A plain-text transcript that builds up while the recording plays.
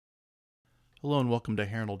Hello and welcome to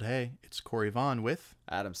Harold Hay. It's Corey Vaughn with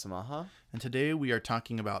Adam Samaha. and today we are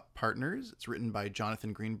talking about Partners. It's written by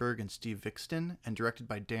Jonathan Greenberg and Steve Vixton and directed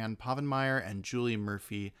by Dan Povenmire and Julie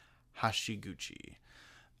Murphy Hashiguchi.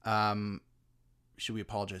 Should we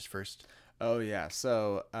apologize first? Oh, yeah.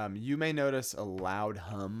 So you may notice a loud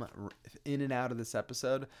hum in and out of this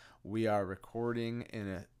episode. We are recording in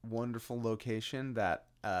a wonderful location that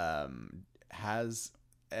has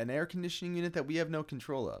an air conditioning unit that we have no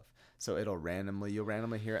control of. So you'll randomly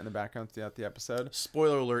hear it in the background throughout the episode.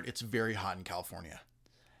 Spoiler alert, it's very hot in California.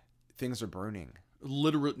 Things are burning.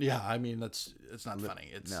 Literally, yeah, I mean, it's not funny.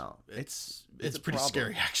 It's pretty problem.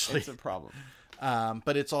 scary, actually. It's a problem.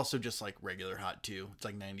 But it's also just like regular hot too. It's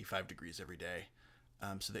like 95 degrees every day.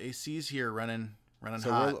 So the AC's here running So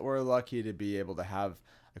hot. we're lucky to be able to have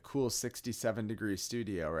a cool 67-degree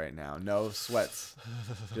studio right now. No sweats.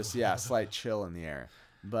 Just, slight chill in the air.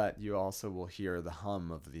 But you also will hear the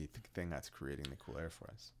hum of the thing that's creating the cool air for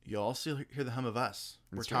us. You'll also hear the hum of us.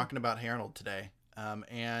 We're talking about Harold today.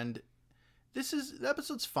 And the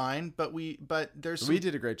episode's fine, but we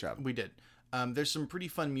did a great job. We did. There's some pretty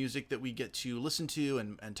fun music that we get to listen to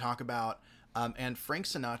and talk about. And Frank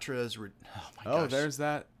Sinatra's, oh my gosh. Oh, there's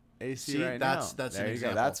that AC. See, right that's now. an There you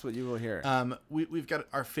example. go. That's what you will hear. We've got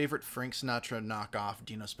our favorite Frank Sinatra knockoff,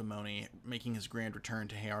 Dino Spumoni, making his grand return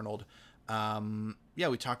to Hey Arnold.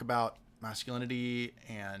 We talk about masculinity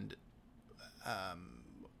and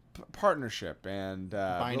partnership and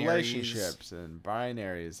relationships and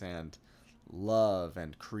binaries and love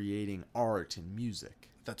and creating art and music.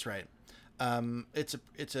 That's right.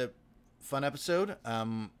 It's a fun episode.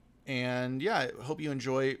 And yeah, I hope you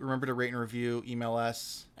enjoy. Remember to rate and review, email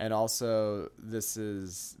us. And also, this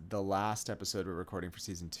is the last episode we're recording for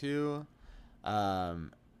season 2.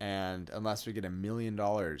 And unless we get $1 million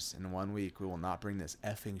in 1 week, we will not bring this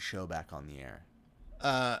effing show back on the air.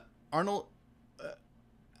 Arnold,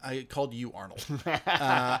 I called you Arnold.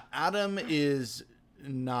 Adam is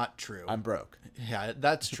not true. I'm broke. Yeah,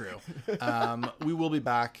 that's true. We will be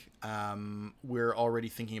back. We're already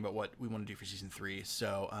thinking about what we want to do for season 3.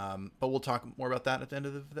 So, but we'll talk more about that at the end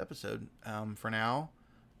of the episode. For now,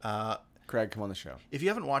 Craig, come on the show. if you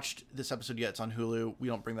haven't watched this episode yet, it's on Hulu. We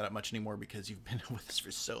don't bring that up much anymore because you've been with us for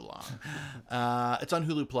so long. It's on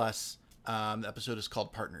Hulu Plus. The episode is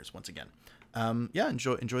called Partners once again.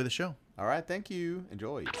 Enjoy the show. All right, thank you.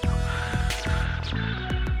 Enjoy.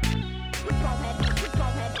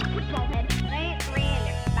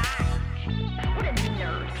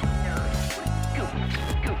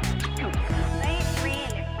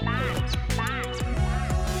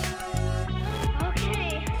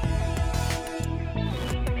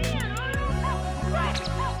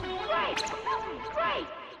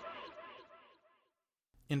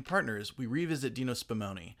 In Partners, we revisit Dino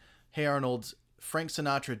Spumoni, Hey Arnold's Frank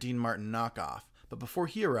Sinatra Dean Martin knockoff. But before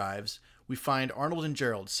he arrives, we find Arnold and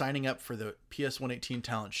Gerald signing up for the PS 118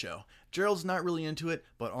 talent show. Gerald's not really into it,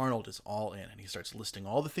 but Arnold is all in, and he starts listing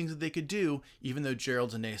all the things that they could do, even though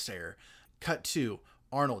Gerald's a naysayer. Cut to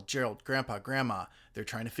Arnold, Gerald, Grandpa, Grandma. They're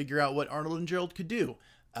trying to figure out what Arnold and Gerald could do.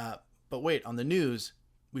 But wait, on the news,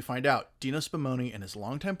 we find out Dino Spumoni and his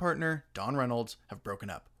longtime partner, Don Reynolds, have broken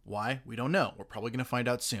up. Why? We don't know. We're probably going to find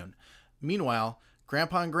out soon. Meanwhile,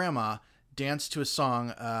 Grandpa and Grandma dance to a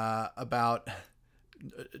song about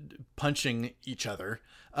punching each other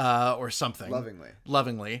or something.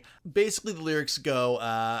 Lovingly. Basically, the lyrics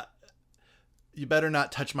go, you better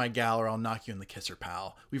not touch my gal or I'll knock you in the kisser,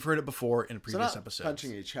 pal. We've heard it before in previous episodes.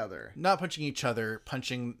 Punching each other. Not punching each other,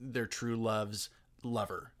 punching their true love's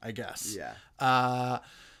lover, I guess. Yeah.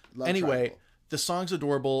 Anyway, triangle. the song's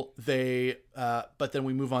adorable. But then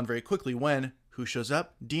we move on very quickly when who shows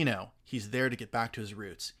up? Dino. He's there to get back to his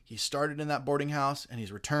roots. He started in that boarding house and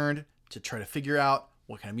he's returned to try to figure out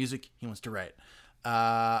what kind of music he wants to write.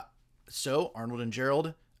 So Arnold and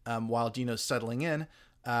Gerald, while Dino's settling in,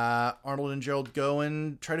 Arnold and Gerald go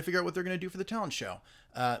and try to figure out what they're going to do for the talent show.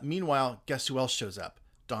 Meanwhile, guess who else shows up?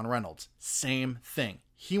 Don Reynolds. Same thing.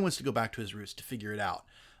 He wants to go back to his roots to figure it out.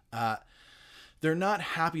 They're not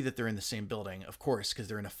happy that they're in the same building, of course, because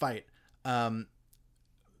they're in a fight.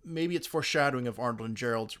 Maybe it's foreshadowing of Arnold and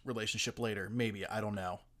Gerald's relationship later. Maybe. I don't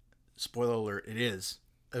know. Spoiler alert, it is.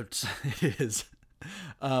 It is.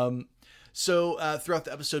 So throughout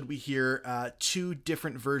the episode, we hear 2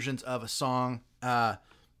 different versions of a song.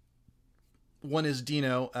 One is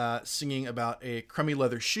Dino singing about a crummy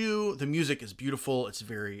leather shoe. The music is beautiful. It's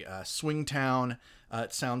very swing town.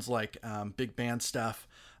 It sounds like big band stuff.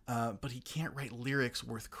 But he can't write lyrics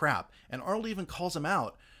worth crap. And Arnold even calls him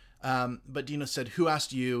out. But Dino said, "Who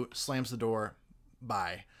asked you?" Slams the door.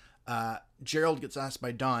 Bye. Gerald gets asked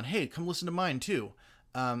by Don, "Hey, come listen to mine too."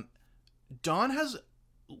 Don has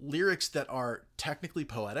lyrics that are technically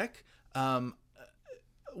poetic.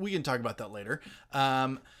 We can talk about that later.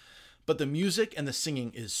 But the music and the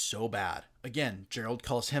singing is so bad. Again, Gerald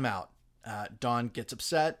calls him out. Don gets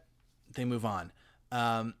upset. They move on.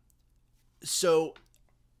 So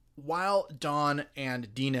while Don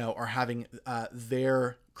and Dino are having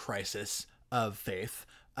their crisis of faith,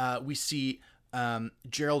 we see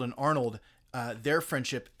Gerald and Arnold, their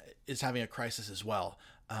friendship is having a crisis as well.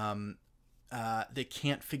 They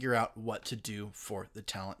can't figure out what to do for the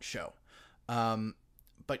talent show.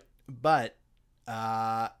 But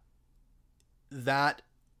that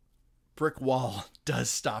brick wall does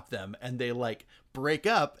stop them, and they like break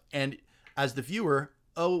up. And as the viewer,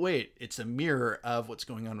 oh wait, it's a mirror of what's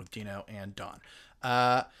going on with Dino and Don.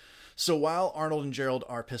 So while Arnold and Gerald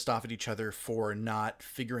are pissed off at each other for not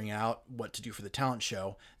figuring out what to do for the talent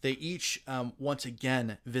show, they each once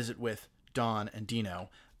again visit with Don and Dino.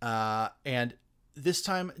 And this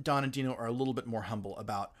time, Don and Dino are a little bit more humble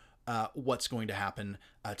about what's going to happen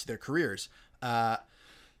to their careers. Arnold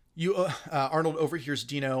overhears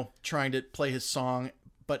Dino trying to play his song,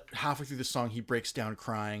 but halfway through the song, he breaks down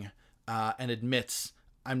crying and admits,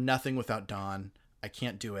 "I'm nothing without Don. I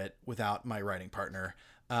can't do it without my writing partner."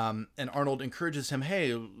 And Arnold encourages him,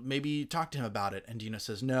 "Hey, maybe talk to him about it." And Dino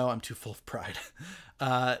says, "No, I'm too full of pride."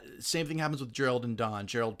 Same thing happens with Gerald and Don.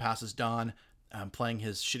 Gerald passes Don playing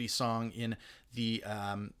his shitty song in the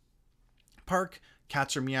park.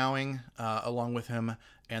 Cats are meowing along with him,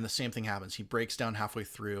 and the same thing happens. He breaks down halfway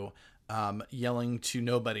through, yelling to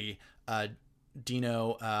nobody,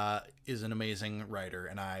 "Dino is an amazing writer,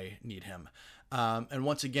 and I need him." And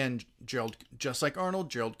once again, Gerald, just like Arnold,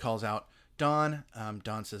 Gerald calls out Don.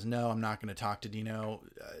 Don says, "No, I'm not going to talk to Dino.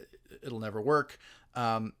 It'll never work."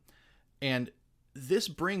 And this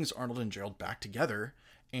brings Arnold and Gerald back together.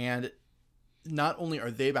 And not only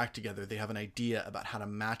are they back together, they have an idea about how to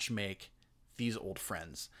matchmake these old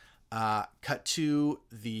friends. Cut to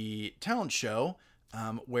the talent show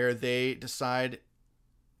where they decide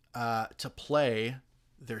to play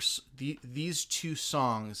these two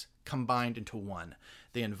songs combined into one.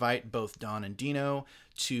 They invite both Don and Dino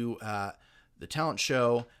to the talent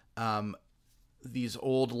show. These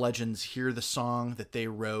old legends hear the song that they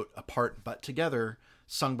wrote apart but together,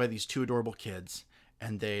 sung by these two adorable kids,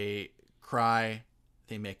 and they cry,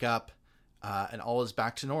 they make up, and all is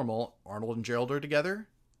back to normal. Arnold and Gerald are together,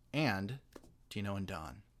 and Dino and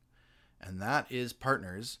Don. And that is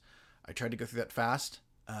Partners. I tried to go through that fast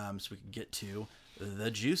so we could get to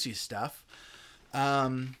the juicy stuff.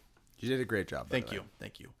 You did a great job. Thank you.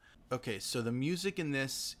 Okay, so the music in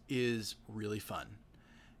this is really fun.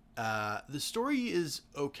 The story is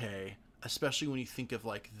okay, especially when you think of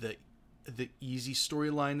like the easy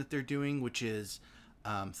storyline that they're doing, which is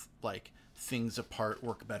like things apart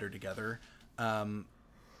work better together, and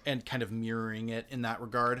kind of mirroring it in that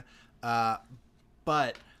regard.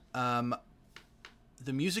 But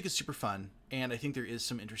the music is super fun, and I think there is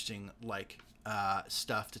some interesting like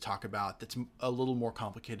stuff to talk about that's a little more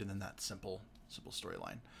complicated than that simple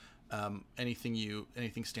storyline.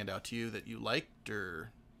 Anything stand out to you that you liked,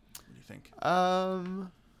 or what do you think?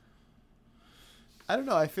 I don't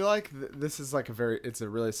know. I feel like this is like it's a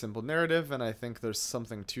really simple narrative, and I think there's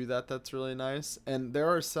something to that that's really nice. And there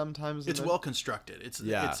are some times it's well constructed. It's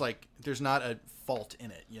like there's not a fault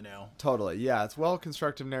in it, you know? Totally. Yeah, it's well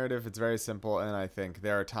constructed narrative. It's very simple, and I think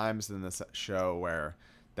there are times in this show where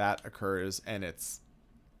that occurs, and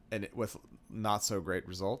with not so great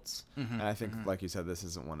results. Mm-hmm, and I think, like you said, this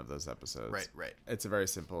isn't one of those episodes. Right. It's very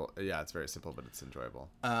simple, but it's enjoyable.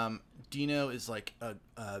 Dino is like a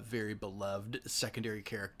very beloved secondary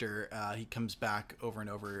character. He comes back over and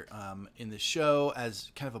over in the show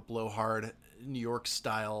as kind of a blowhard, New York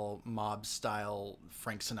style, mob style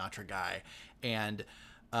Frank Sinatra guy. And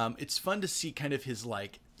it's fun to see kind of his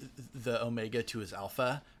like the omega to his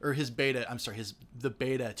alpha, or his beta. I'm sorry, the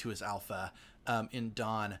beta to his alpha in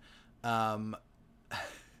Don.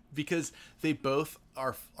 Because they both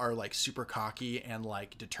are like super cocky and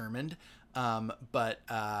like determined, but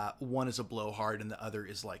one is a blowhard and the other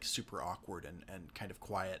is like super awkward and kind of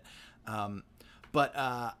quiet. I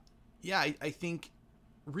think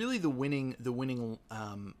really the winning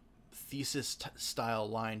thesis style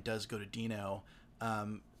line does go to Dino,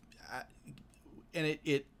 and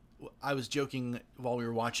I was joking while we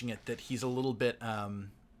were watching it that he's a little bit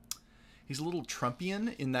he's a little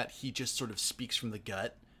Trumpian in that he just sort of speaks from the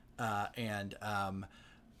gut, and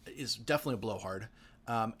is definitely a blowhard,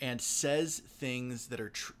 and says things that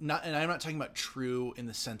are not. And I'm not talking about true in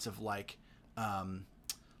the sense of like,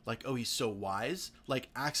 oh, he's so wise, like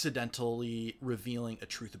accidentally revealing a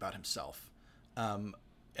truth about himself,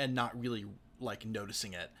 and not really like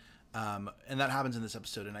noticing it. And that happens in this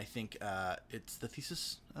episode, and I think it's the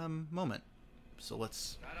thesis moment. So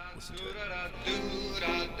let's listen to it.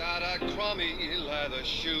 Crummy leather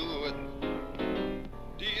shoe.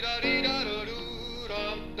 You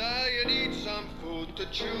need some food to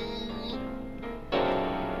chew.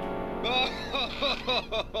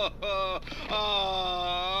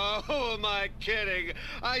 Oh, who am I kidding?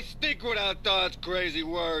 I speak without thoughts, crazy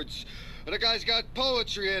words. The guy's got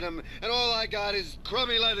poetry in him, and all I got is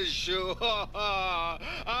crummy leather shoe. Are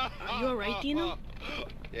you alright, Dino?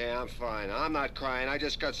 Yeah, I'm fine. I'm not crying. I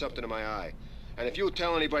just got something in my eye. And if you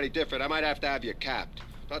tell anybody different, I might have to have you capped.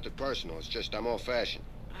 Nothing personal. It's just I'm old-fashioned.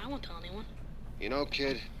 I won't tell anyone. You know,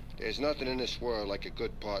 kid, there's nothing in this world like a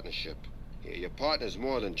good partnership. Your partner's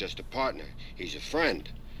more than just a partner. He's a friend.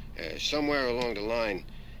 Somewhere along the line,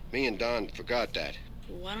 me and Don forgot that.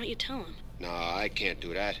 Why don't you tell him? No, I can't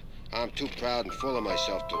do that. I'm too proud and full of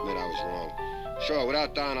myself to admit I was wrong. Sure,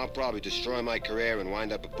 without Don, I'll probably destroy my career and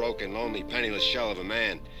wind up a broken, lonely, penniless shell of a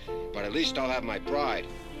man. But at least I'll have my pride.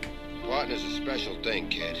 Partner's a special thing,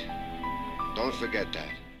 kid. Don't forget that.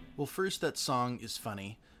 Well, first, that song is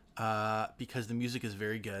funny because the music is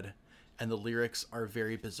very good and the lyrics are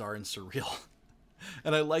very bizarre and surreal.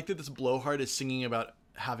 And I like that this blowhard is singing about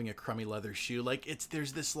having a crummy leather shoe. Like,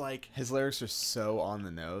 there's this, like... His lyrics are so on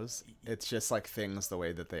the nose. It's just like things the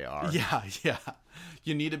way that they are. Yeah.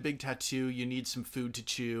 You need a big tattoo. You need some food to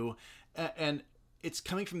chew. And it's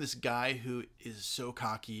coming from this guy who is so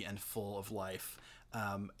cocky and full of life.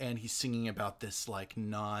 And he's singing about this, like,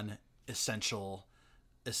 non-essential,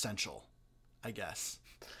 I guess.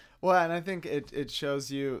 Well, and I think it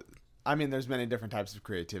shows you... I mean, there's many different types of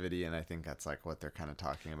creativity, and I think that's like what they're kind of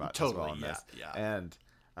talking about as well in this. Yeah. And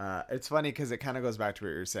it's funny because it kind of goes back to what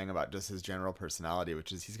you were saying about just his general personality,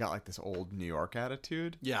 which is he's got like this old New York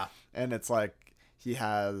attitude. Yeah. And it's like he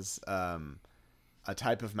has a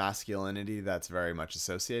type of masculinity that's very much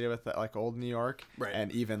associated with like old New York. Right.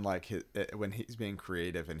 And even like when he's being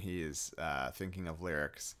creative and he is thinking of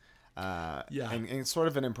lyrics. And in sort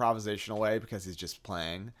of an improvisational way because he's just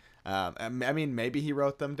playing. I mean, maybe he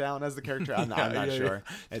wrote them down as the character. I'm not sure.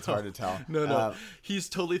 Yeah. It's hard to tell. No. He's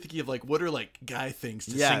totally thinking of like, what are like guy things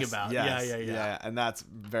to sing about? Yeah. And that's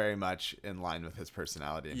very much in line with his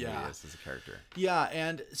personality and who he is as a character. Yeah.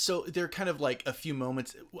 And so they're kind of like a few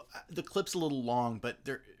moments. The clip's a little long, but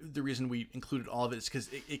the reason we included all of it is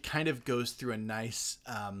because it kind of goes through a nice,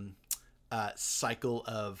 cycle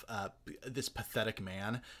of this pathetic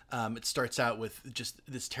man. It starts out with just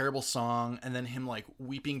this terrible song and then him like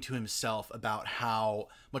weeping to himself about how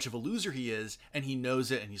much of a loser he is, and he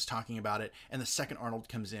knows it and he's talking about it. And the second Arnold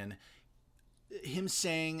comes in, him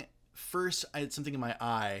saying, first I had something in my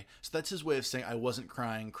eye. So that's his way of saying I wasn't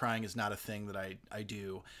crying. Crying is not a thing that I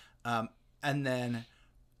do. And then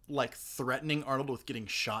like threatening Arnold with getting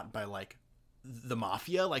shot by like the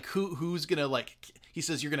mafia. Like who's gonna, like, he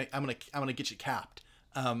says I'm gonna get you capped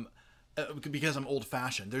because I'm old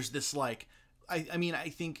fashioned. There's this like I mean I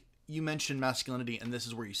think you mentioned masculinity, and this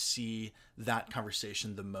is where you see that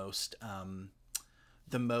conversation the most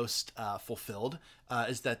fulfilled,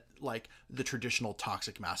 is that like the traditional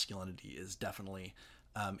toxic masculinity is definitely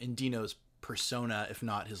in Dino's persona, if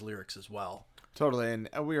not his lyrics as well. Totally, and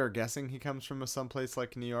we are guessing he comes from someplace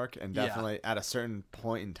like New York, and definitely at a certain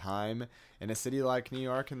point in time in a city like New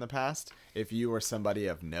York in the past, if you were somebody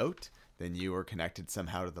of note, then you were connected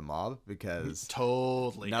somehow to the mob because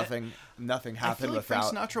totally nothing happened I feel like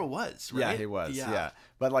without. Frank Sinatra was, right? Yeah, he was. Yeah,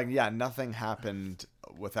 but like nothing happened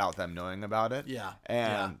without them knowing about it. Yeah,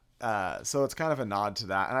 and so it's kind of a nod to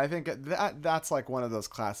that, and I think that's like one of those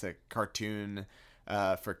classic cartoon.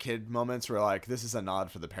 For kid moments where like this is a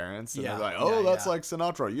nod for the parents and they're like, that's like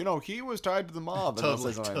Sinatra, you know, he was tied to the mob and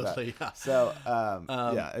totally, like that. Yeah. So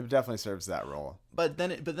it definitely serves that role. But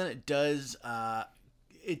then it does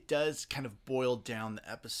kind of boil down the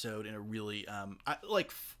episode in a really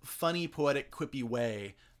funny, poetic, quippy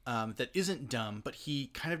way that isn't dumb, but he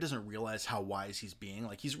kind of doesn't realize how wise he's being.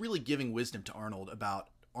 Like he's really giving wisdom to Arnold about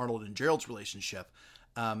Arnold and Gerald's relationship.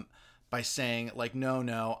 By saying like,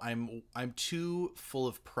 no, I'm too full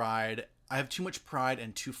of pride. I have too much pride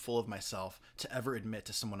and too full of myself to ever admit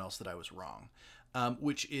to someone else that I was wrong.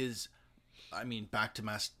 Which is, I mean, back to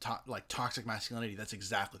toxic masculinity. That's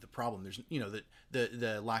exactly the problem. There's,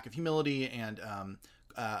 the lack of humility and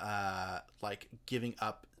like giving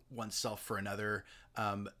up oneself for another.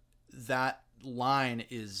 That line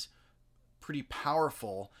is pretty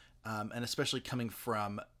powerful, and especially coming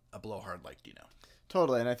from a blowhard like Dino.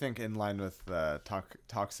 Totally, and I think in line with the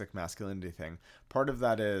toxic masculinity thing, part of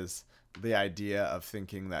that is the idea of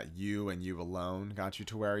thinking that you and you alone got you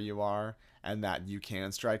to where you are, and that you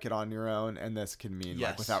can strike it on your own. And this can mean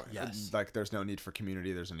like without like there's no need for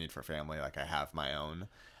community, there's no need for family. Like I have my own,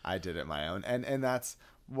 I did it my own, and that's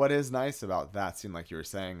what is nice about that scene, like you were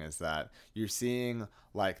saying, is that you're seeing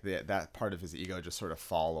like that part of his ego just sort of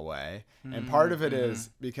fall away, and part of it is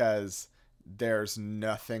because there's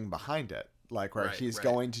nothing behind it. Like where he's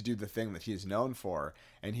going to do the thing that he's known for,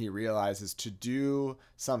 and he realizes to do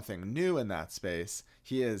something new in that space,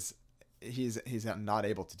 he's not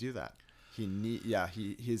able to do that.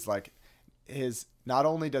 He's like not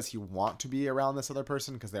only does he want to be around this other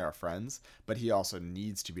person because they are friends, but he also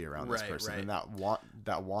needs to be around this person, and that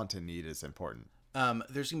want and need is important.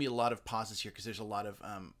 There's gonna be a lot of pauses here because there's a lot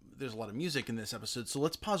of music in this episode. So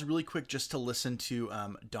let's pause really quick just to listen to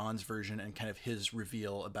Don's version and kind of his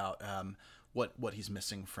reveal about what he's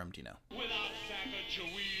missing from Dino. Without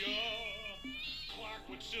Sacagawea, Clark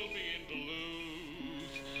would still be in Duluth.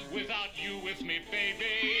 Without you with me,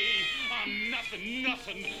 baby, I'm nothing,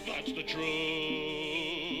 that's the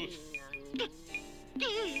truth.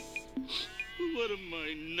 What am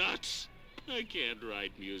I, nuts? I can't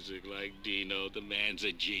write music like Dino. The man's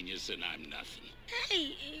a genius and I'm nothing.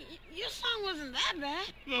 Hey, your song wasn't that bad.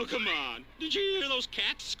 Oh, come on. Did you hear those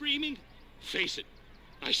cats screaming? Face it,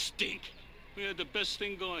 I stink. We had the best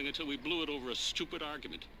thing going until we blew it over a stupid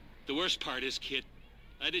argument. The worst part is, kid,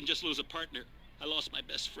 I didn't just lose a partner. I lost my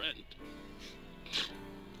best friend.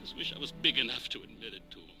 Just wish I was big enough to admit it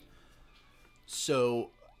to him. So,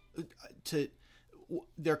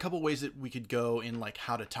 there are a couple ways that we could go in like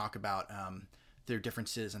how to talk about their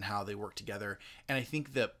differences and how they work together. And I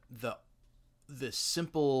think that the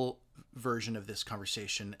simple version of this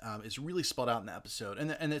conversation is really spelled out in the episode,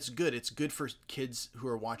 and it's good. It's good for kids who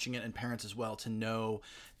are watching it and parents as well to know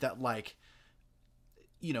that, like,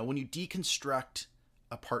 you know, when you deconstruct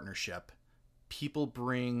a partnership, people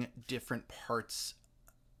bring different parts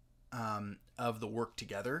of the work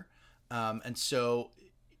together, and so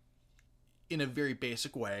in a very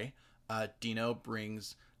basic way, Dino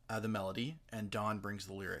brings the melody and Don brings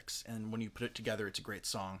the lyrics, and when you put it together, it's a great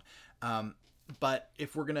song. But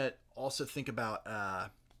if we're gonna also think about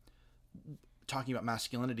talking about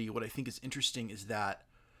masculinity, what I think is interesting is that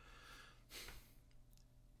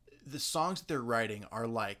the songs that they're writing are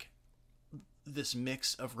like this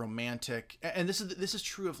mix of romantic, and this is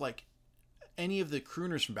true of like any of the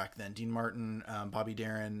crooners from back then, Dean Martin, Bobby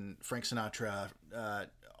Darin, Frank Sinatra,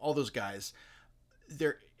 all those guys.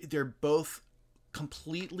 They're both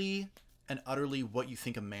completely and utterly what you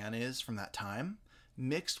think a man is from that time,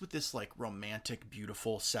 mixed with this like romantic,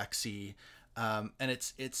 beautiful, sexy, and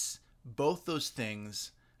it's both those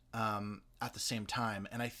things at the same time.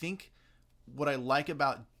 And I think what I like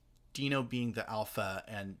about Dino being the alpha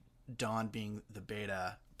and Don being the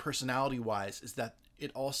beta, personality wise, is that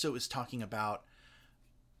it also is talking about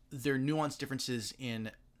their nuanced differences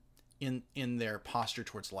in their posture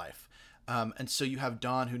towards life. And so you have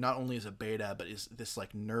Don, who not only is a beta, but is this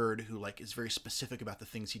like nerd who like is very specific about the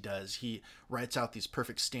things he does. He writes out these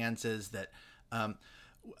perfect stanzas that,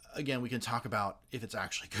 again, we can talk about if it's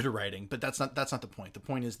actually good writing, but that's not the point. The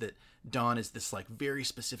point is that Don is this like very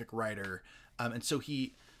specific writer. And so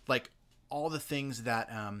he, like, all the things that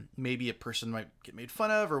maybe a person might get made fun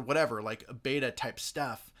of or whatever, like a beta type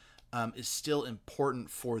stuff, is still important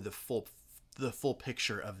for the full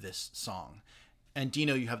picture of this song. And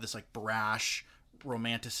Dino, you have this like brash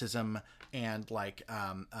romanticism and like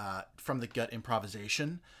from the gut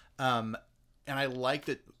improvisation, and I like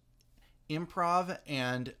that improv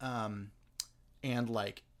and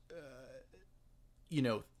like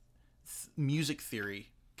music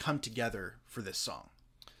theory come together for this song.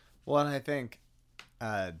 Well, and I think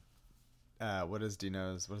what is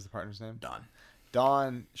the partner's name? Don.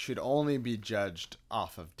 Don should only be judged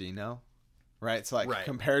off of Dino, right? So like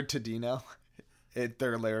compared to Dino,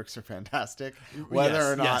 their lyrics are fantastic. Whether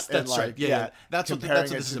or not, that's like, right. Yeah, that's comparing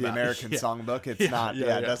what it this to is the about. American songbook, it's not.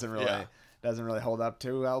 It doesn't really hold up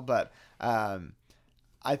too well. But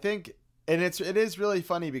I think, and it is really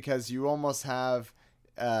funny because you almost have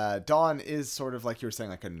Don is sort of like you were saying,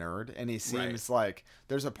 like a nerd, and he seems like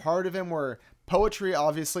there's a part of him where poetry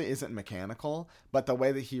obviously isn't mechanical, but the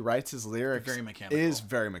way that he writes his lyrics is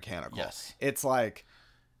very mechanical. Yes, it's like.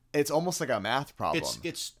 It's almost like a math problem.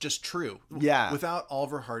 It's just true. Yeah. Without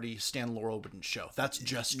Oliver Hardy, Stan Laurel wouldn't show. That's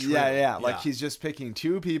just true. Yeah. Like he's just picking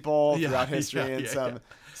two people throughout history in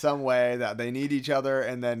some way that they need each other,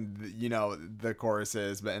 and then the chorus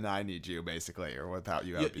is, "But and I need you," basically, or without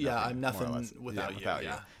you, I would be nothing, I'm nothing without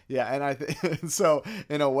you. Yeah, and I think so.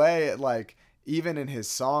 In a way, like even in his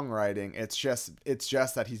songwriting, it's just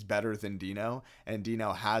that he's better than Dino, and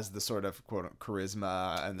Dino has the sort of quote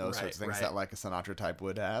charisma and those sorts of things that like a Sinatra type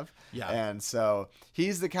would have. Yeah. And so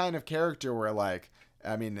he's the kind of character where like,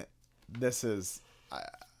 I mean, this is,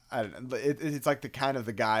 I don't know, it's like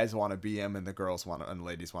the guys want to be him and the girls and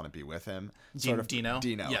ladies want to be with him. Sort of Dino.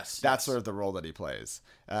 Yes. That's sort of the role that he plays.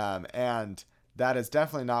 And that is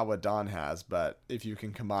definitely not what Don has, but if you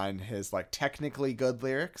can combine his like technically good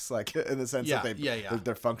lyrics, like in the sense that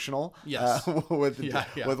they're functional, yes,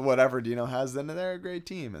 with whatever Dino has, then they're a great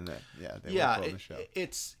team, and they work well in the show.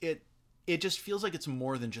 It just feels like it's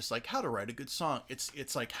more than just like how to write a good song.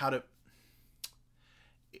 It's like how to.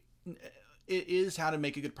 It is how to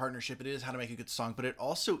make a good partnership. It is how to make a good song, but it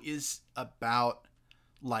also is about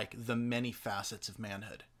like the many facets of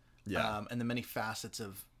manhood, and the many facets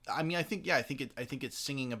of. I mean, I think it's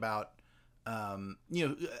singing about,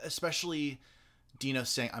 especially Dino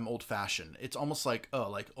saying I'm old fashioned. It's almost like, oh,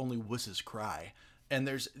 like only wusses cry. And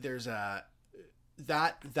there's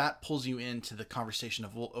that pulls you into the conversation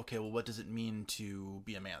of, well, okay, well, what does it mean to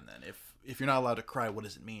be a man then? If you're not allowed to cry, what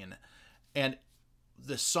does it mean? And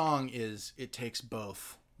the song it takes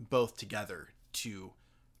both together to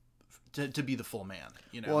be the full man,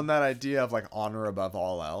 Well, and that idea of like honor above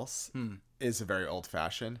all else is a very old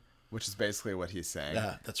fashioned, which is basically what he's saying.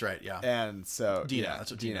 Yeah, that's right. Yeah. And so Dino, that's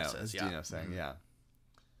what Dino says. Yeah. Dino saying,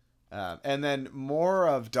 and then more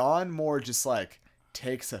of Don just like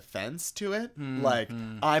takes offense to it. Like,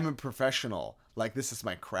 I'm a professional. Like, this is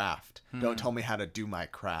my craft. Don't tell me how to do my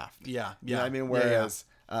craft. Yeah. You know what I mean? Whereas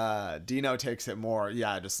Dino takes it more,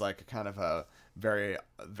 just like kind of a very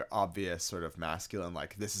obvious sort of masculine,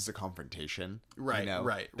 like this is a confrontation. Right,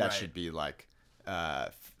 That should be like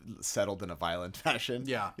settled in a violent fashion.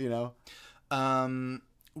 Yeah.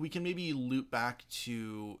 We can maybe loop back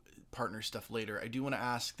to partner stuff later. I do want to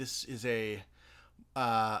ask, this is a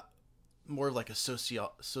more of like a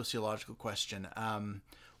sociological question.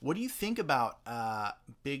 What do you think about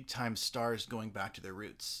big time stars going back to their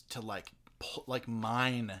roots to like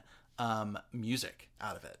mine music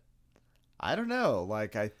out of it? I don't know.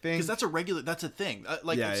 Like, I think because that's a thing.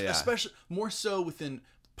 Especially more so within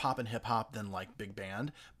pop and hip hop than like big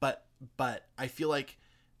band. But I feel like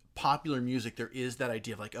popular music, there is that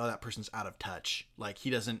idea of like, oh, that person's out of touch. Like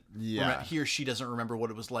he or she doesn't remember what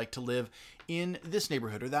it was like to live in this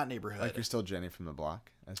neighborhood or that neighborhood. Like you're still Jenny from the block,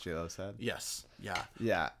 as J-Lo said. Yes. Yeah.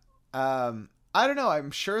 Yeah. I don't know. I'm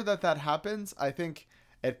sure that happens. I think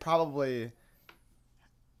it probably.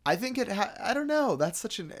 I don't know. That's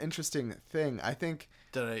such an interesting thing. I think.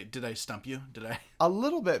 Did I stump you? Did I? A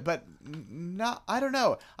little bit, but not. I don't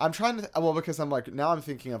know. I'm trying to. Well, because I'm like now I'm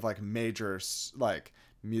thinking of like major like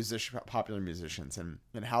popular musicians and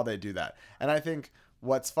how they do that. And I think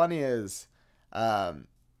what's funny is, I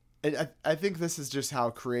think this is just how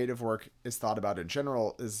creative work is thought about in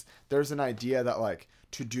general. Is there's an idea that like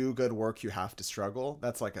to do good work you have to struggle.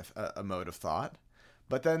 That's like a mode of thought.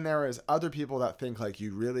 But then there is other people that think like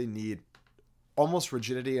you really need almost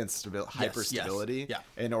rigidity and hyper stability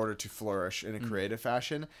in order to flourish in a creative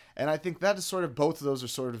fashion. And I think that is sort of, both of those are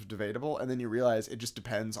sort of debatable. And then you realize it just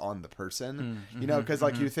depends on the person, because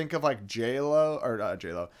like you think of like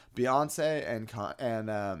Beyonce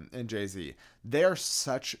and Jay-Z, they're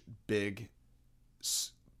such big.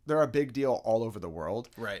 They're a big deal all over the world.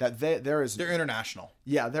 Right. That they're international.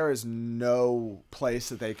 Yeah, there is no place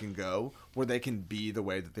that they can go where they can be the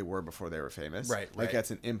way that they were before they were famous. Right. Like that's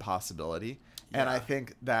an impossibility. Yeah. And I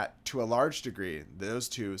think that to a large degree, those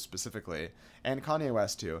two specifically, and Kanye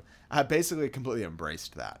West too, have basically completely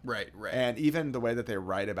embraced that. Right. And even the way that they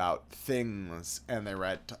write about things and they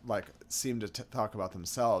seem to talk about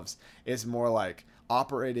themselves is more like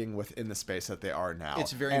operating within the space that they are now.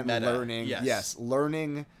 It's very and meta. Learning,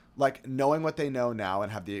 learning, like knowing what they know now and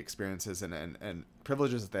have the experiences and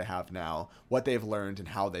privileges that they have now, what they've learned and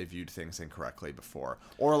how they viewed things incorrectly before,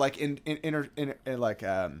 or like in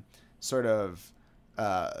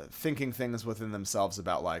thinking things within themselves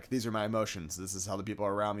about like, these are my emotions, this is how the people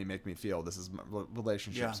around me make me feel, this is my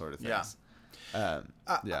relationship sort of things.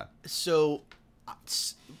 So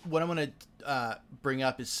what I'm going to bring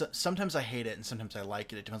up is sometimes I hate it and sometimes I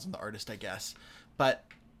like it. It depends on the artist, I guess. But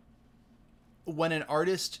when an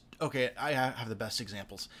artist, I have the best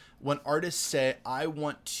examples. When artists say, I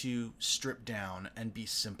want to strip down and be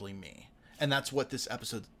simply me. And that's what this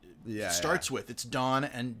episode starts with. It's Don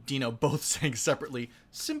and Dino both saying separately,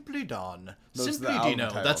 simply Don, simply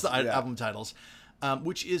Dino. That's the album titles,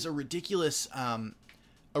 which is a ridiculous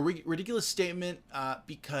statement,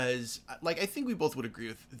 because like I think we both would agree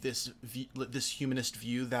with this humanist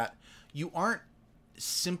view that you aren't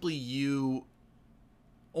simply you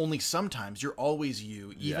only sometimes. You're always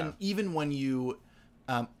you, even when you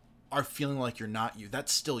are feeling like you're not you.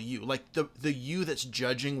 That's still you. Like the you that's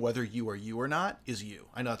judging whether you are you or not is you.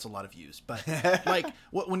 I know that's a lot of yous, but like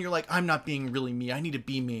when you're like, I'm not being really me, I need to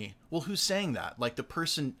be me. Well, who's saying that? Like the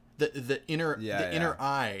person, the inner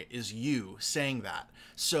I is you saying that.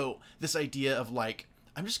 So this idea of like,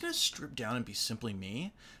 I'm just going to strip down and be simply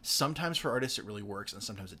me. Sometimes for artists it really works, and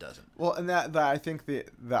sometimes it doesn't. Well, and that I think the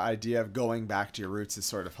idea of going back to your roots is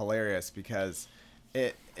sort of hilarious because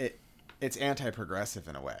it's anti-progressive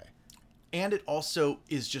in a way. And it also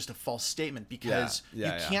is just a false statement because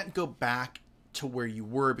you can't go back to where you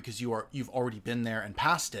were because you've already been there and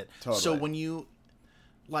past it. Totally. So when you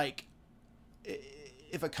like,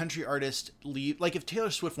 if a country artist like if Taylor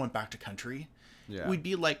Swift went back to country, we'd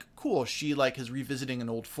be like, cool, she like is revisiting an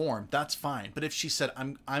old form. That's fine. But if she said,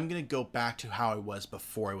 I'm going to go back to how I was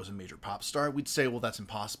before I was a major pop star, we'd say, well, that's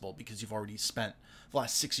impossible because you've already spent the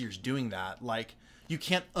last 6 years doing that. Like, you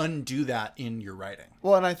can't undo that in your writing.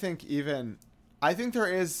 Well, and I think there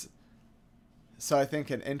is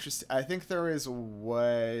a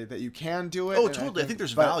way that you can do it. Oh, totally. I think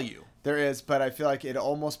there's value. There is, but I feel like it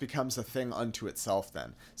almost becomes a thing unto itself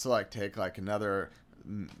then. So like take like another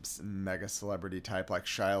mega celebrity type like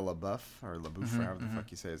Shia LaBeouf or LaBeouf, however the fuck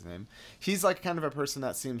you say his name. He's like kind of a person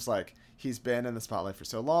that seems like he's been in the spotlight for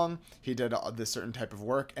so long. He did this certain type of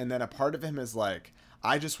work, and then a part of him is like,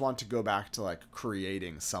 I just want to go back to like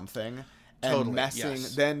creating something and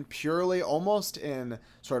then purely almost in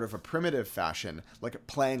sort of a primitive fashion, like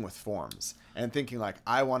playing with forms and thinking like,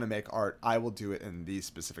 I want to make art, I will do it in these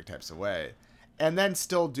specific types of way. And then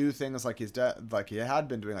still do things like like he had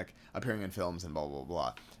been doing, like appearing in films and blah, blah,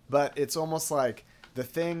 blah. But it's almost like the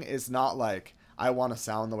thing is not like, I want to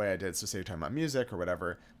sound the way I did, so say you're talking about music or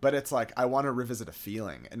whatever, but it's like, I want to revisit a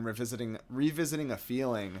feeling. And revisiting a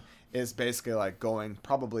feeling is basically like going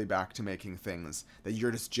probably back to making things that you're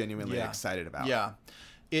just genuinely excited about. Yeah.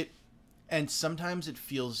 And sometimes it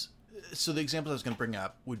feels, so the examples I was going to bring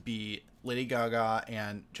up would be Lady Gaga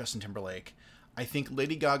and Justin Timberlake. I think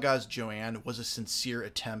Lady Gaga's Joanne was a sincere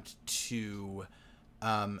attempt to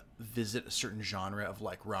visit a certain genre of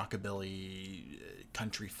like rockabilly,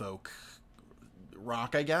 country folk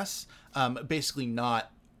rock, I guess. Basically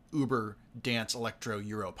not uber dance electro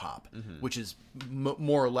Europop, which is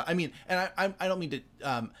more or less, I mean, and I don't mean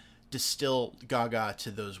to distill Gaga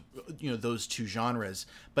to those, those two genres,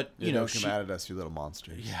 but don't come at us, you little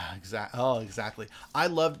monsters. Yeah, exactly. Oh, exactly. I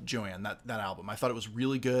loved Joanne, that album. I thought it was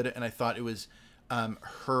really good, and I thought it was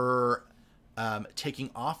her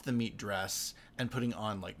taking off the meat dress and putting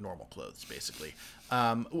on like normal clothes, basically.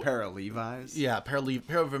 Pair of Levi's. Yeah, pair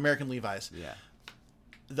of American Levi's. Yeah.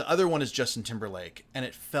 The other one is Justin Timberlake, and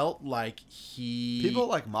it felt like people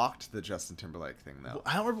like mocked the Justin Timberlake thing though.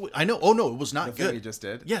 I don't remember. I know. Oh no, it was not the good. Thing he just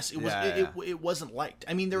did. Yes, it was. It wasn't liked.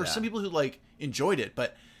 I mean, there were some people who like enjoyed it,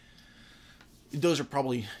 but those are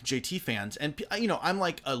probably JT fans. And I'm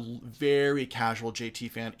like a very casual JT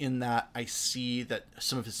fan in that I see that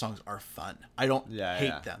some of his songs are fun. I don't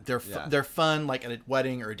hate them. They're fun, like at a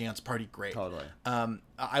wedding or a dance party. Great. Totally.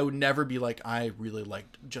 I would never be like, I really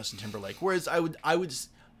liked Justin Timberlake. Whereas I would.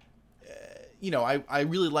 I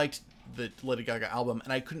really liked the Lady Gaga album,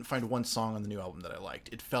 and I couldn't find one song on the new album that I liked.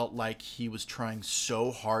 It felt like he was trying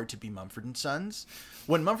so hard to be Mumford & Sons.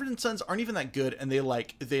 When Mumford & Sons aren't even that good, and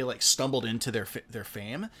they stumbled into their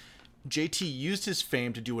fame, JT used his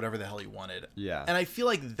fame to do whatever the hell he wanted. Yeah. And I feel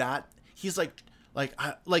like that he's like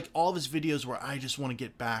all of his videos where I just want to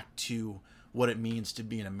get back to what it means to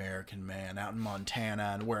be an American man out in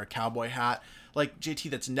Montana and wear a cowboy hat. Like,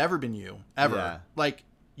 JT, that's never been you ever. Yeah. Like,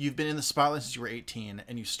 you've been in the spotlight since you were 18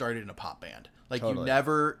 and you started in a pop band. Like, totally.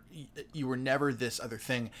 you were never this other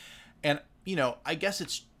thing. And, I guess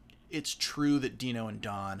it's true that Dino and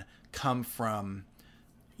Don come from,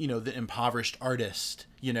 the impoverished artist,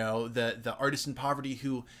 the artist in poverty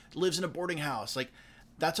who lives in a boarding house. Like,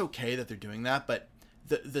 that's okay that they're doing that. But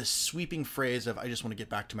the sweeping phrase of, I just want to get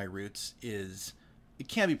back to my roots it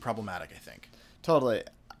can be problematic, I think. Totally.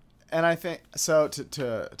 And I think, so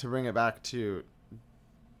to bring it back to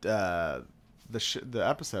the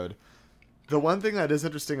episode, the one thing that is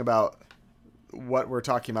interesting about what we're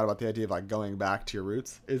talking about the idea of like going back to your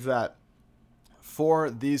roots, is that for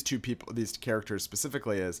these two people, these characters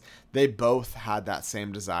specifically, is they both had that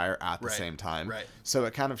same desire at the same time. Right. So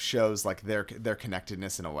it kind of shows like their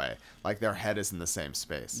connectedness in a way, like their head is in the same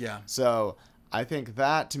space. Yeah. So I think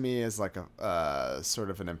that to me is like a sort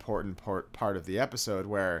of an important part of the episode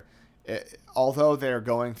where although they're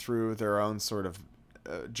going through their own sort of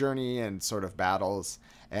journey and sort of battles,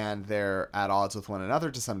 and they're at odds with one another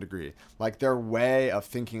to some degree. Like their way of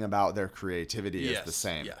thinking about their creativity is the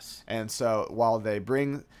same. Yes. And so while they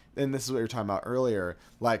bring, and this is what you were talking about earlier,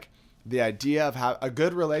 like the idea of how a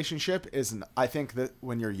good relationship is, I think that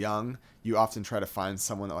when you're young, you often try to find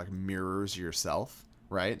someone that like mirrors yourself,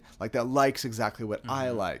 right? Like that likes exactly what I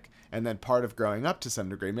like. And then part of growing up to some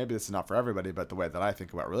degree, maybe this is not for everybody, but the way that I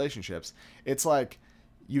think about relationships, it's like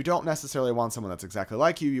you don't necessarily want someone that's exactly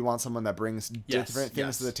like you. You want someone that brings different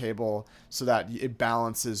things to the table so that it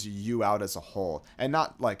balances you out as a whole. And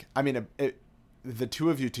not like, I mean, the two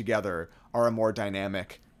of you together are a more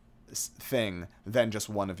dynamic thing than just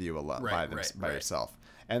one of you alone by yourself.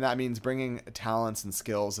 And that means bringing talents and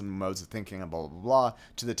skills and modes of thinking and blah, blah, blah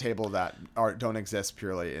to the table that don't exist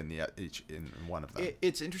purely in in one of them.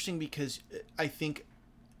 It's interesting because I think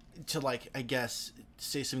to like, I guess,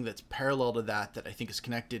 say something that's parallel to that I think is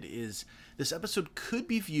connected is this episode could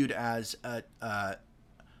be viewed as an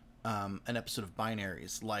episode of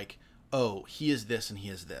binaries, like, oh, he is this and he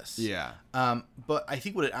is this. Yeah. But I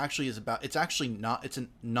think what it actually is about, it's actually not, it's a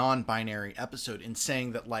non-binary episode in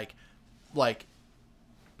saying that like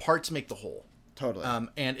parts make the whole. Totally.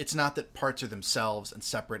 And it's not that parts are themselves and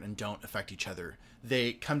separate and don't affect each other.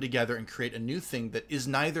 They come together and create a new thing that is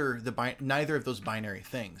neither of those binary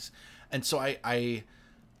things. And so I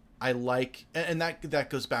like, and that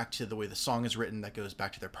goes back to the way the song is written. That goes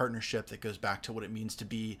back to their partnership. That goes back to what it means to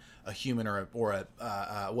be a human or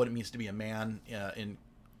what it means to be a man in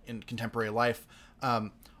contemporary life.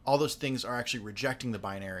 All those things are actually rejecting the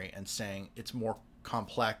binary and saying it's more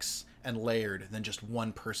complex and layered than just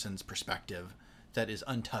one person's perspective that is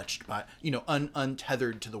untouched by,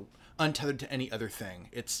 untethered to any other thing.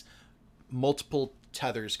 It's multiple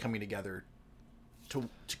tethers coming together to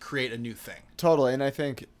create a new thing. Totally. And I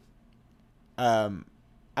think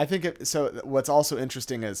so what's also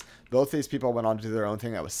interesting is both these people went on to do their own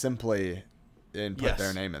thing that was simply put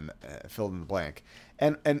their name in, filled in the blank.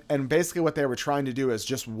 And basically what they were trying to do is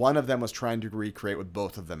just one of them was trying to recreate what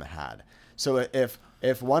both of them had. So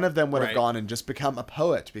if one of them would have gone and just become a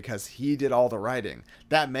poet because he did all the writing,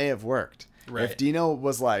 that may have worked. Right. If Dino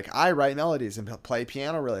was like, I write melodies and play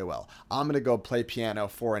piano really well, I'm going to go play piano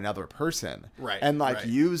for another person. Right. And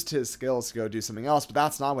used his skills to go do something else, but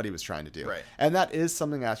that's not what he was trying to do. Right. And that is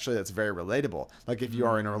something actually that's very relatable. Like if you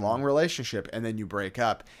are in a long relationship and then you break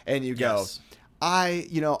up and you go, I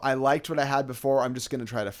liked what I had before. I'm just going to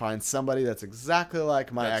try to find somebody that's exactly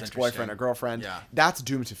like my ex-boyfriend or girlfriend. Yeah. That's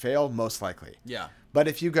doomed to fail, most likely. Yeah. But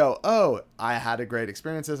if you go, oh, I had a great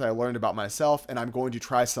experiences, I learned about myself, and I'm going to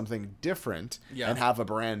try something different and have a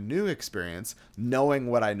brand new experience, knowing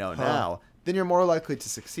what I know now, then you're more likely to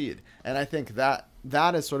succeed. And I think that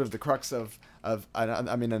is sort of the crux of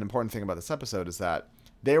an important thing about this episode is that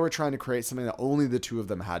they were trying to create something that only the two of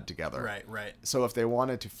them had together. Right. So if they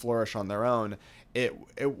wanted to flourish on their own, it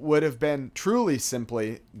would have been truly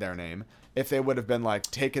simply their name if they would have been like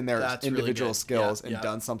taken their individual skills and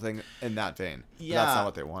done something in that vein. But that's not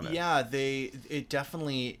what they wanted. Yeah, it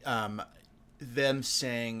definitely them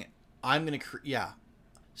saying I'm going to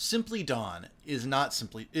Simply Dawn is not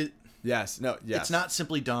simply Yes. It's not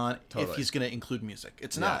Simply Dawn if he's going to include music.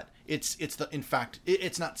 It's not. It's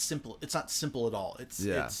not simple. It's not simple at all.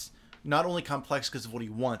 It's not only complex because of what he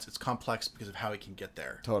wants, it's complex because of how he can get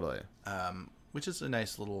there. Totally. Which is a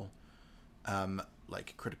nice little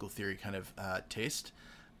like critical theory kind of taste.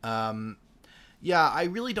 I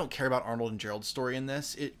really don't care about Arnold and Gerald's story in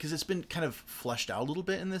this because it's been kind of fleshed out a little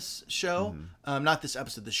bit in this show. Not this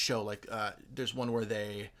episode, this show. Like there's one where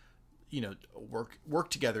they, work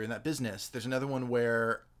together in that business. There's another one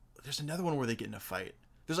where they get in a fight.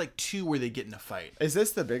 There's like two where they get in a fight. Is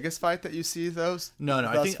this the biggest fight that you see those? No.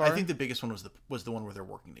 I think the biggest one was the one where they're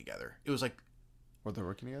working together. It was like where they're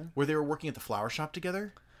working together. Where they were working at the flower shop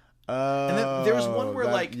together. And then there was one where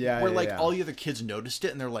all the other kids noticed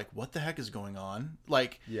it and they're like, "What the heck is going on?"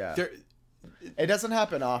 Like, it doesn't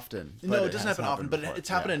happen often. No, it doesn't happen often, but it's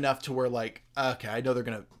happened enough to where like, okay, I know they're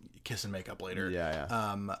gonna kiss and make up later.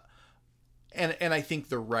 And I think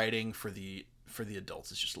the writing for the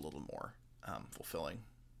adults is just a little more fulfilling.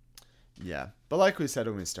 Yeah, but like we said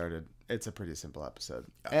when we started, it's a pretty simple episode,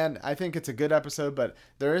 and I think it's a good episode. But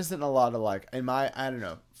there isn't a lot of like, I don't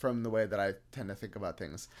know, from the way that I tend to think about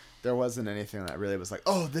things, there wasn't anything that really was like,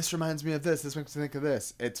 oh, this reminds me of this. This makes me think of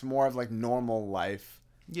this. It's more of like normal life,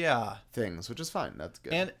 things, which is fine. That's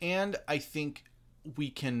good. And I think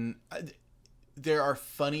we can. There are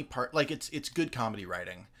funny parts, like it's good comedy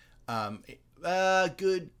writing,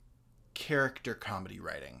 good character comedy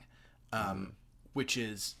writing. Which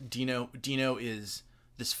is Dino is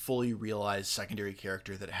this fully realized secondary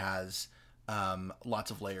character that has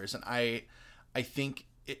lots of layers, and I think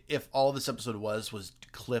if all this episode was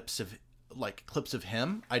clips of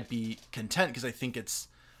him, I'd be content because I think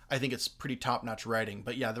it's pretty top-notch writing.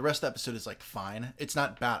 But yeah, the rest of the episode is like fine. It's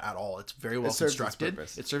not bad at all. It's very well constructed.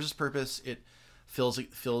 It serves its purpose. It fills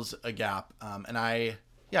a gap. And I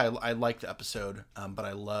like the episode, but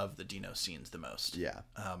I love the Dino scenes the most. Yeah.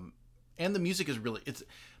 And the music is really,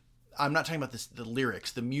 I'm not talking about the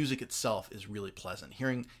lyrics. The music itself is really pleasant.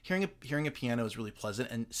 Hearing a piano is really pleasant,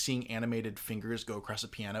 and seeing animated fingers go across a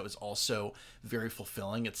piano is also very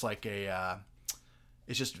fulfilling. It's like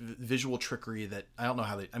it's just visual trickery that I don't know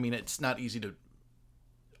how I mean, it's not easy to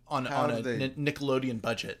on a Nickelodeon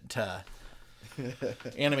budget to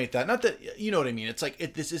animate that. Not that, you know what I mean. It's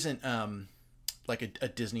like this isn't like a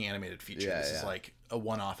Disney animated feature. Yeah, this is like a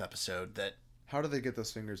one-off episode that. How do they get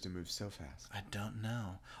those fingers to move so fast? I don't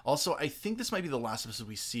know. Also, I think this might be the last episode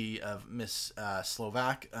we see of Miss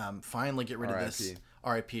Slovak. Finally get rid of this.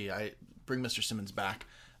 R.I.P. I bring Mr. Simmons back.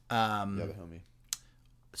 The other homie.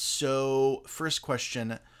 So, first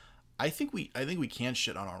question. I think we can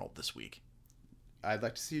shit on Arnold this week. I'd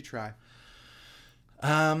like to see you try.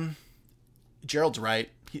 Gerald's right.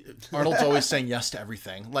 Arnold's always saying yes to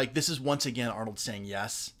everything. Like, this is once again Arnold saying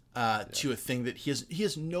yes. To a thing that he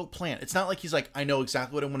has no plan. It's not like he's like, I know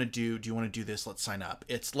exactly what I want to do. Do you want to do this? Let's sign up.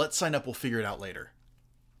 It's let's sign up. We'll figure it out later.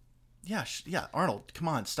 Yeah. Arnold, come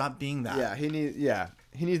on, stop being that. Yeah,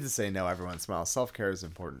 he needs to say no every once in a while. Self-care is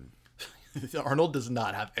important. Arnold does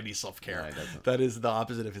not have any self-care. No, he doesn't. That is the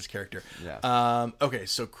opposite of his character. Yeah. Okay.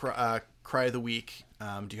 So cry of the week.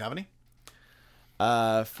 Do you have any?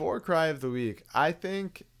 For cry of the week, I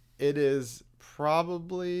think it is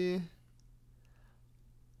probably.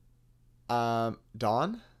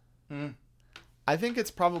 Don? I think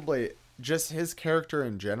it's probably just his character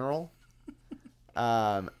in general.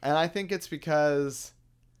 And I think it's because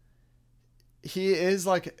he is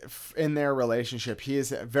like in their relationship, he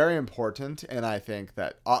is very important. And I think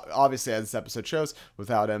that obviously, as this episode shows,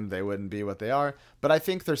 without him, they wouldn't be what they are. But I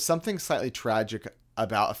think there's something slightly tragic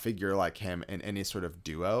about a figure like him in any sort of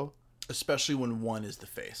duo. Especially when one is the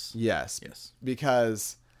face. Yes.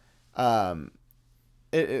 Because,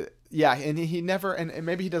 yeah, and he never, and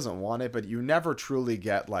maybe he doesn't want it, but you never truly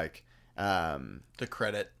get like the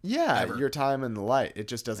credit. Yeah, ever. Your time in the light. It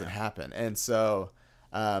just doesn't happen. And so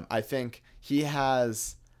I think he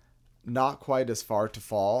has not quite as far to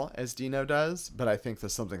fall as Dino does, but I think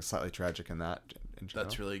there's something slightly tragic in that. In general.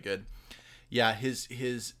 That's really good. Yeah,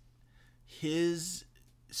 his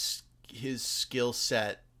skill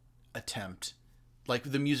set attempt,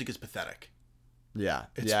 like the music is pathetic. Yeah.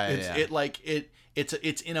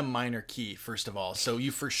 It's in a minor key, first of all. So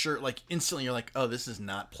you for sure, like, instantly you're like, oh, this is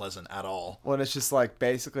not pleasant at all. Well, and it's just like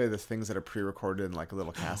basically the things that are pre-recorded in like a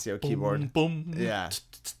little Casio keyboard. Boom. Yeah.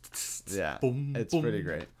 Yeah. It's pretty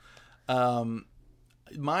great.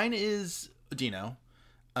 Mine is Dino.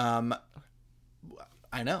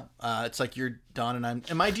 I know. It's like you're Don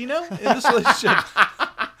and am I Dino in this relationship?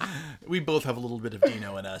 We both have a little bit of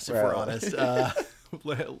Dino in us, if we're honest.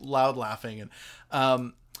 Loud laughing. And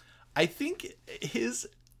I think his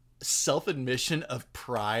self-admission of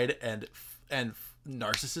pride and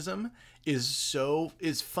narcissism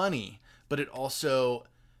is funny, but it also,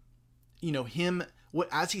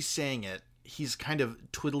 as he's saying it, he's kind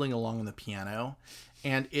of twiddling along on the piano,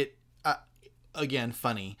 and it again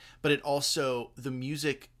funny, but it also, the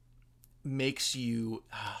music makes you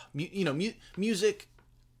music,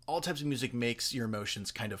 all types of music makes your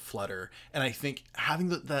emotions kind of flutter. And I think having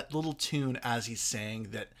that little tune as he's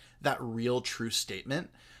saying that real true statement,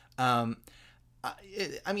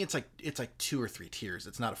 it's like 2 or 3 tears.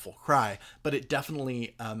 It's not a full cry, but it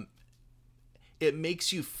definitely, it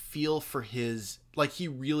makes you feel for his, like, he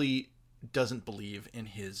really doesn't believe in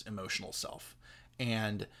his emotional self.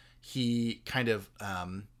 And he kind of,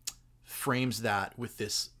 frames that with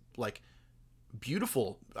this, like,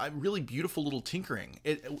 really beautiful little tinkering.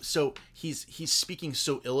 So he's speaking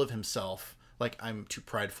so ill of himself, like, I'm too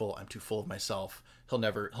prideful, I'm too full of myself, he'll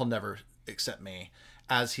never accept me,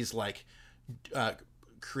 as he's like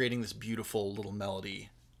creating this beautiful little melody.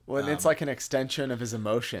 Well, it's like an extension of his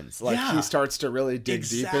emotions. Like, he starts to really dig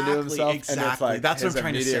deep into himself, and it's like that's his what I'm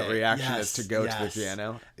trying to immediate say. reaction is to go to the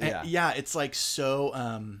piano. Yeah, it's like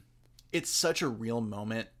so. It's such a real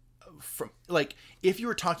moment. From, like, if you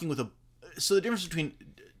were talking with so the difference between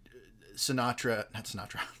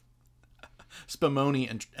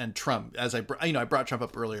Spumoni and Trump, as I brought Trump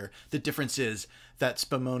up earlier, the difference is that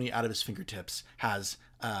Spumoni out of his fingertips has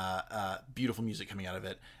beautiful music coming out of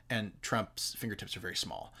it, and Trump's fingertips are very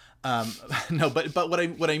small. No, but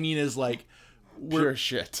what I mean is, like, pure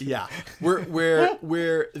shit. Yeah,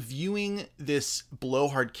 we're viewing this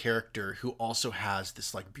blowhard character who also has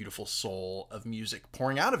this like beautiful soul of music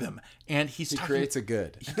pouring out of him, and he creates a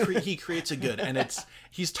good. He creates a good, and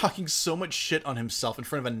he's talking so much shit on himself in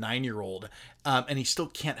front of a 9-year-old, and he still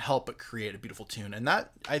can't help but create a beautiful tune, and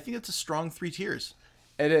that I think it's a strong 3 tiers.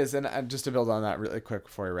 It is, and just to build on that really quick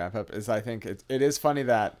before we wrap up, is I think it is funny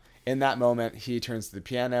that in that moment he turns to the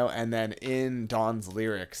piano, and then in Don's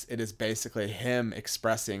lyrics, it is basically him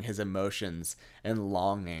expressing his emotions and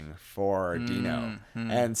longing for Dino.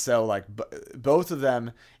 And so like both of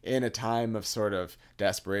them in a time of sort of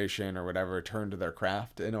desperation or whatever turn to their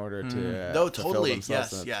craft in order to fulfill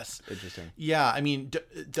themselves. Yes. Interesting. Yeah, I mean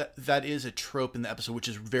that is a trope in the episode, which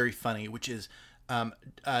is very funny, which is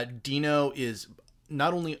Dino is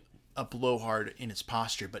not only a blowhard in his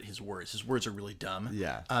posture, but his words are really dumb.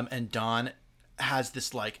 Yeah. And Don has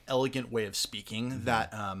this like elegant way of speaking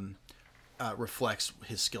that reflects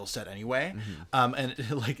his skill set anyway. And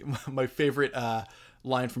like my favorite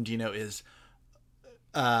line from Dino is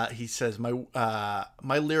he says my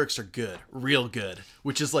lyrics are good, real good,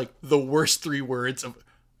 which is like the worst 3 words of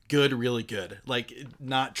good, really good, like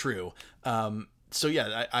not true. So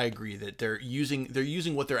yeah, I agree that they're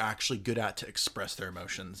using what they're actually good at to express their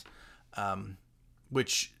emotions.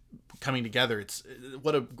 Which coming together, it's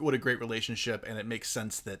what a great relationship, and it makes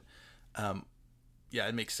sense that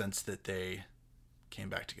it makes sense that they came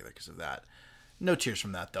back together because of that. No tears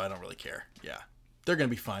from that though. I don't really care. Yeah, they're gonna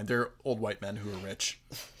be fine. They're old white men who are rich.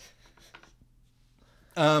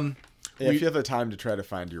 If you have the time to try to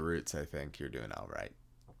find your roots, I think you're doing all right.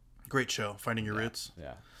 Great show, Finding Your Roots.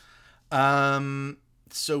 Yeah.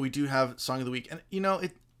 So we do have Song of the Week, and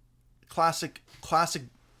classic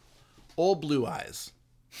Old Blue Eyes,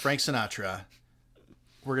 Frank Sinatra.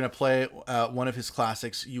 We're going to play one of his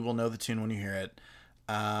classics. You will know the tune when you hear it.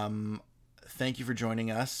 Thank you for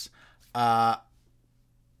joining us.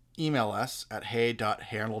 Email us at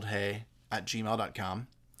hey.heyarnoldhey@gmail.com.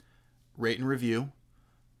 Rate and review.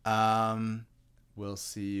 We'll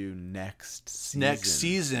see you next season. Next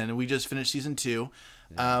season. We just finished season 2.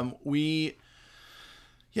 We're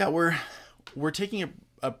taking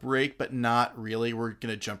a break, but not really. We're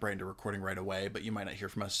gonna jump right into recording right away, but you might not hear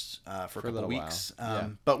from us for a couple weeks.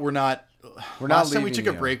 But we're not. Last time we took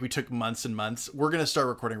a break, we took months and months. We're gonna start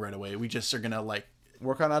recording right away. We just are gonna like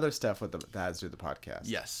work on other stuff with the dads do the podcast.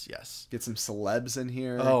 Yes. Get some celebs in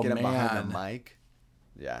here. Oh, get them man. behind the mic.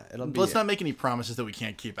 Yeah, Let's not make any promises that we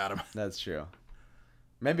can't keep, Adam. That's true.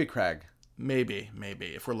 Maybe Craig. Maybe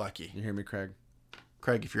if we're lucky. You hear me, Craig?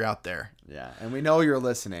 Craig, if you're out there. Yeah, and we know you're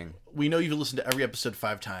listening. We know you've listened to every episode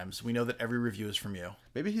 5 times. We know that every review is from you.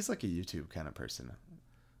 Maybe he's like a YouTube kind of person.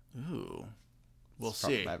 Ooh. We'll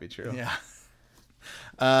see. Might be true. Yeah.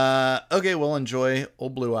 Okay, well, enjoy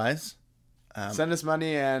Old Blue Eyes. Send us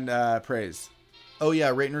money and praise. Oh, yeah,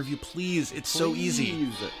 rate and review, please. It's so easy.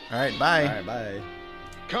 All right, bye. All right, bye.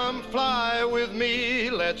 Come fly with me,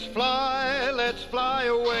 let's fly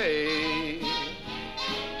away.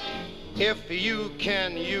 If you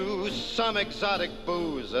can use some exotic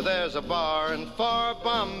booze, there's a bar in far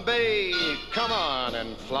Bombay. Come on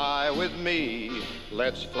and fly with me.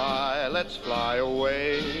 Let's fly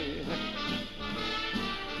away.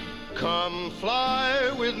 Come fly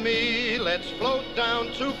with me, let's float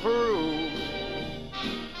down to Peru.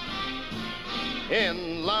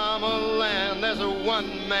 In Llama Land, there's a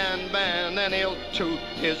one-man band, and he'll toot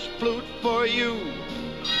his flute for you.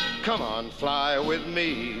 Come on, fly with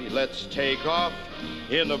me, let's take off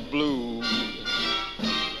in the blue.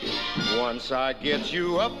 Once I get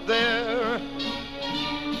you up there,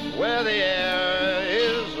 where the air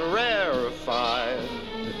is rarefied,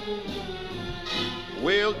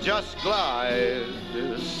 we'll just glide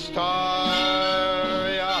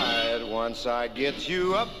starry-eyed. Once I get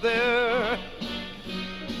you up there,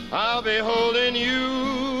 I'll be holding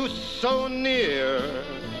you so near.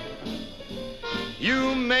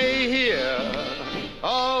 You may hear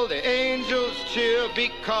all the angels cheer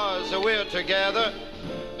because we're together.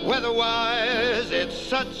 Weather-wise, it's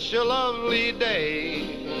such a lovely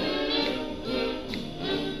day.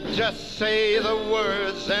 Just say the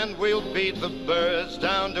words and we'll beat the birds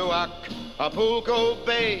down to Acapulco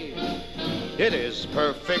Bay. It is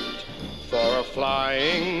perfect for a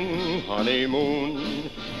flying honeymoon.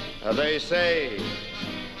 They say,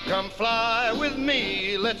 come fly with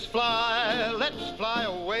me, let's fly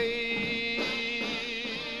away.